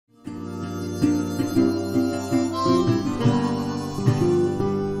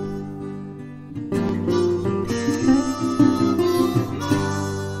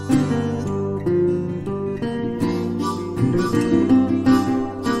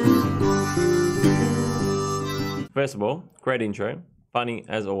first of all, great intro, funny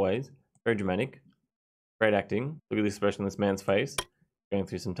as always, very dramatic, great acting. Look at the expression on this man's face, going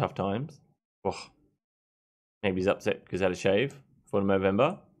through some tough times. Oh, maybe he's upset because he had a shave for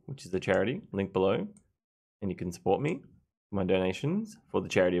November, which is the charity, link below. And you can support me, my donations for the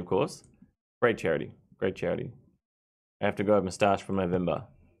charity, of course. Great charity, great charity. I have to grow a moustache for November.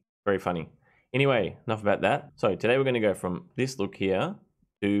 Very funny. Anyway, enough about that. So today we're going to go from this look here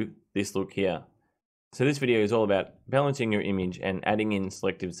to this look here. So this video is all about balancing your image and adding in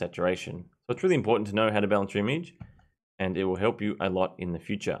selective saturation. So it's really important to know how to balance your image, and it will help you a lot in the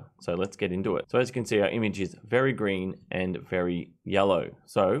future. So let's get into it. So as you can see, our image is very green and very yellow.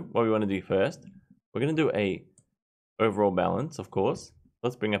 So what we want to do first, we're going to do a overall balance, of course.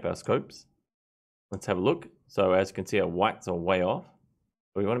 Let's bring up our scopes. Let's have a look. So as you can see, our whites are way off.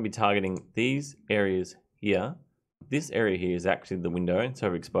 We want to be targeting these areas here. This area here is actually the window, it's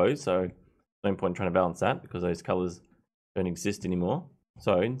overexposed, so no point trying to balance that because those colors don't exist anymore.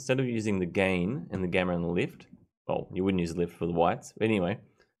 So instead of using the gain and the gamma and the lift, well, you wouldn't use the lift for the whites, but anyway,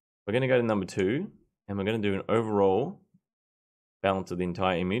 we're going to go to number 2 and we're going to do an overall balance of the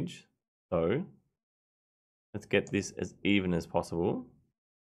entire image. So let's get this as even as possible.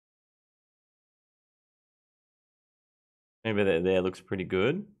 Maybe that there looks pretty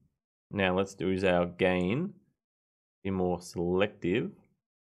good. Now let's use our gain, be more selective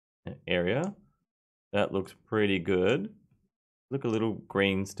area. That looks pretty good. Look a little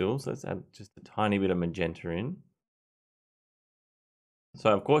green still, so let's add just a tiny bit of magenta in.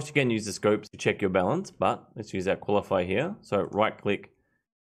 So of course you can use the scopes to check your balance, but let's use our qualifier here. So right click,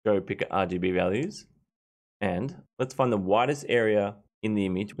 go pick RGB values, and let's find the widest area in the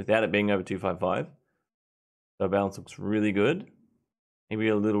image without it being over 255. So balance looks really good. Maybe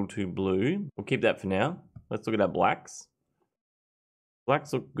a little too blue. We'll keep that for now. Let's look at our blacks.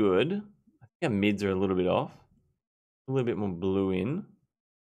 Blacks look good. I think our mids are a little bit off. A little bit more blue in.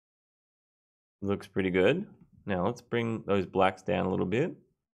 Looks pretty good. Now let's bring those blacks down a little bit.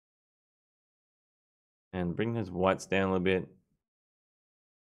 And bring those whites down a little bit.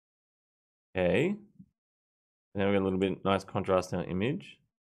 Okay. Now we've got a little bit nice contrast in our image.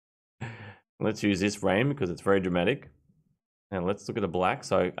 Let's use this frame because it's very dramatic. Now let's look at the black.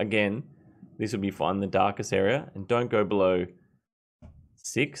 So again, this would be fine, the darkest area, and don't go below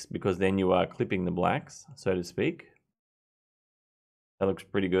 6 because then you are clipping the blacks, so to speak. That looks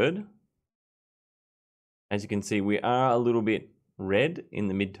pretty good. As you can see, we are a little bit red in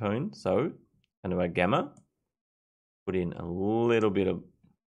the mid-tone, so kind of our gamma. Put in a little bit of,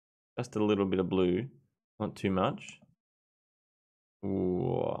 just a little bit of blue, not too much.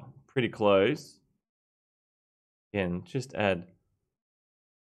 Ooh, pretty close. Again, just add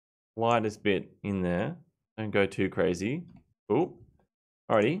lightest bit in there. Don't go too crazy. Cool.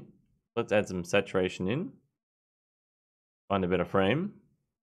 Alrighty, let's add some saturation in. Find a better frame.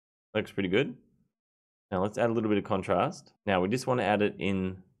 Looks pretty good. Now let's add a little bit of contrast. Now we just want to add it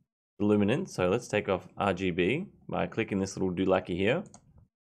in the luminance. So let's take off RGB by clicking this little doohickey here.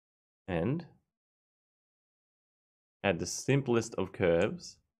 And add the simplest of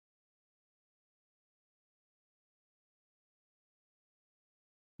curves.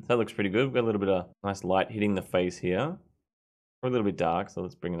 That looks pretty good. We've got a little bit of nice light hitting the face here. We're a little bit dark, so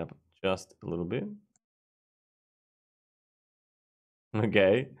let's bring it up just a little bit.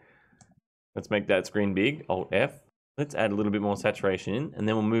 Okay. Let's make that screen big, Alt F. Let's add a little bit more saturation in, and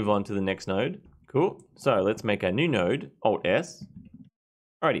then we'll move on to the next node. Cool. So let's make a new node, Alt S.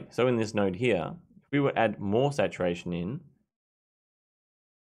 Alrighty, so in this node here, if we would add more saturation in,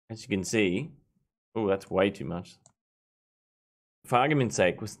 as you can see, oh, that's way too much. For argument's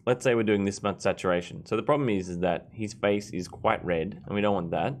sake, let's say we're doing this much saturation. So the problem is that his face is quite red, and we don't want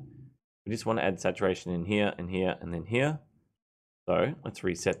that. We just want to add saturation in here, and here, and then here. So let's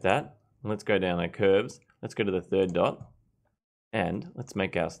reset that. Let's go down our curves. Let's go to the third dot, and let's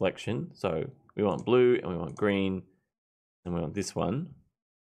make our selection. So we want blue, and we want green, and we want this one.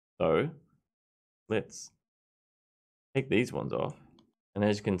 So let's take these ones off. And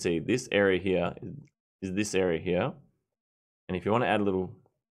as you can see, this area here is this area here. And if you want to add a little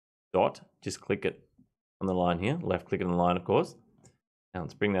dot, just click it on the line here, left click on the line, of course. Now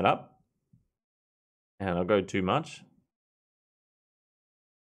let's bring that up. And I'll go too much.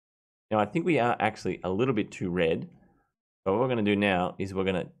 Now I think we are actually a little bit too red. So what we're going to do now is we're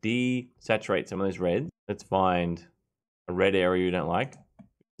going to desaturate some of those reds. Let's find a red area you don't like.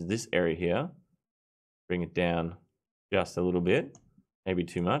 This area here. Bring it down just a little bit. Maybe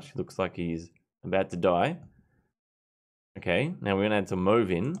too much. Looks like he's about to die. Okay, now we're going to add some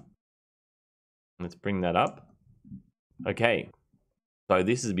mauve in. Let's bring that up. Okay, so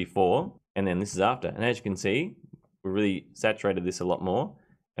this is before and then this is after. And as you can see, we really saturated this a lot more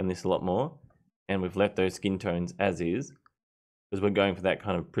and this a lot more, and we've left those skin tones as is because we're going for that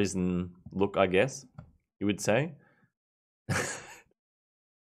kind of prison look, I guess you would say.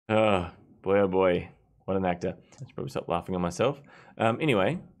 Oh boy, what an actor. I should probably stop laughing at myself.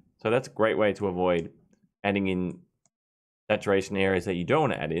 Anyway, so that's a great way to avoid adding in saturation areas that you don't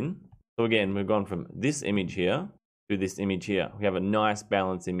want to add in. So again, we've gone from this image here to this image here. We have a nice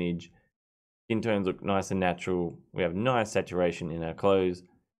balanced image. Skin tones look nice and natural. We have nice saturation in our clothes.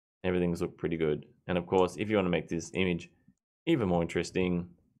 Everything's look pretty good. And of course, if you want to make this image even more interesting,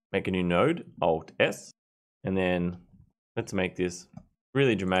 make a new node, Alt S, and then let's make this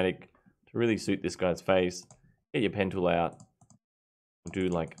really dramatic to really suit this guy's face. Get your pen tool out. Do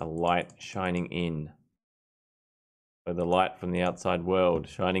like a light shining in. So the light from the outside world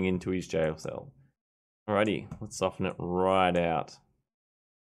shining into his jail cell. Alrighty, let's soften it right out.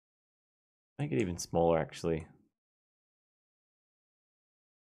 Make it even smaller actually.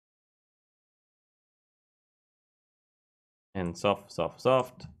 And soft, soft,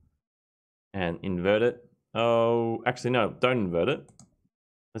 soft. And invert it. Oh, actually no, don't invert it.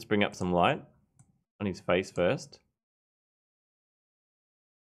 Let's bring up some light on his face first.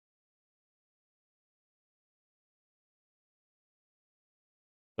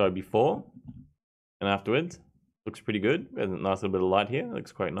 So before and afterwards, looks pretty good. There's a nice little bit of light here. It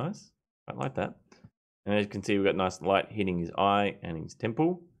looks quite nice. I like that. And as you can see, we've got nice light hitting his eye and his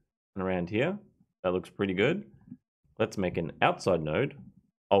temple and around here. That looks pretty good. Let's make an outside node,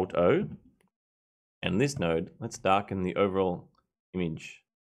 Alt O. And this node, let's darken the overall image.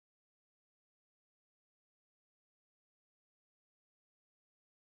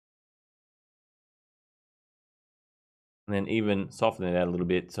 And then even soften it out a little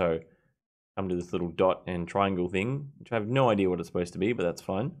bit. So come to this little dot and triangle thing, which I have no idea what it's supposed to be, but that's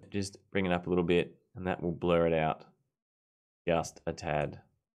fine. Just bring it up a little bit and that will blur it out just a tad.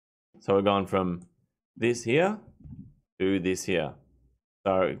 So we're going from this here to this here.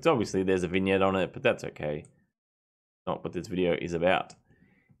 So it's obviously there's a vignette on it, but that's okay. Not what this video is about.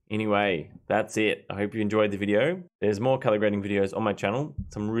 Anyway, that's it. I hope you enjoyed the video. There's more color grading videos on my channel.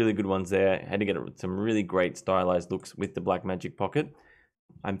 Some really good ones there. How to get some really great stylized looks with the Blackmagic Pocket.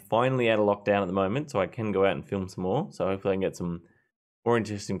 I'm finally out of lockdown at the moment, so I can go out and film some more. So hopefully I can get some more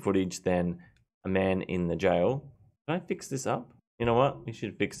interesting footage than a man in the jail. Can I fix this up? You know what? We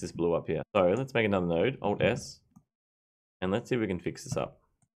should fix this blue up here. So let's make another node, Alt S. And let's see if we can fix this up.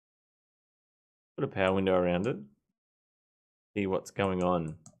 Put a power window around it. See what's going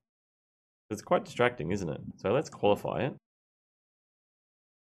on. It's quite distracting, isn't it? So let's qualify it.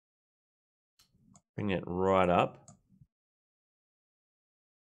 Bring it right up.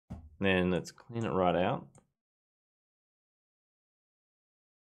 Then let's clean it right out.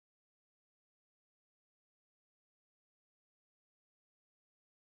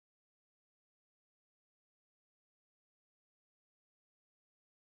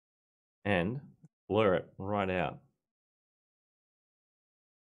 And blur it right out.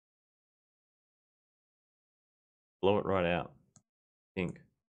 Blow it right out. Pink.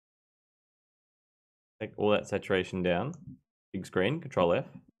 Take all that saturation down. Big screen, Control F.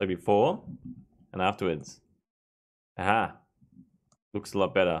 So before and afterwards. Aha. Looks a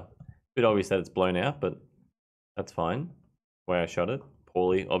lot better. Bit obvious that it's blown out, but that's fine. The way I shot it.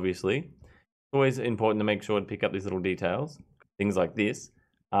 Poorly, obviously. It's always important to make sure to pick up these little details. Things like this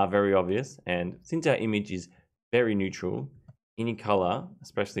are very obvious. And since our image is very neutral, any color,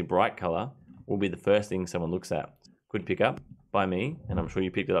 especially bright color, will be the first thing someone looks at. Good pick up by me, and I'm sure you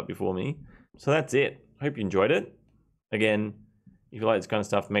picked it up before me. So that's it. Hope you enjoyed it. Again, if you like this kind of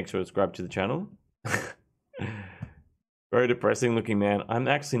stuff, make sure to subscribe to the channel. Very depressing looking man. I'm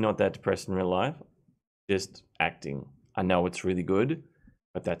actually not that depressed in real life. Just acting. I know it's really good,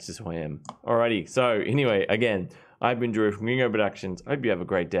 but that's just who I am. Alrighty, so anyway, again, I've been Drew from Gringo Productions. I hope you have a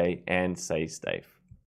great day and stay safe.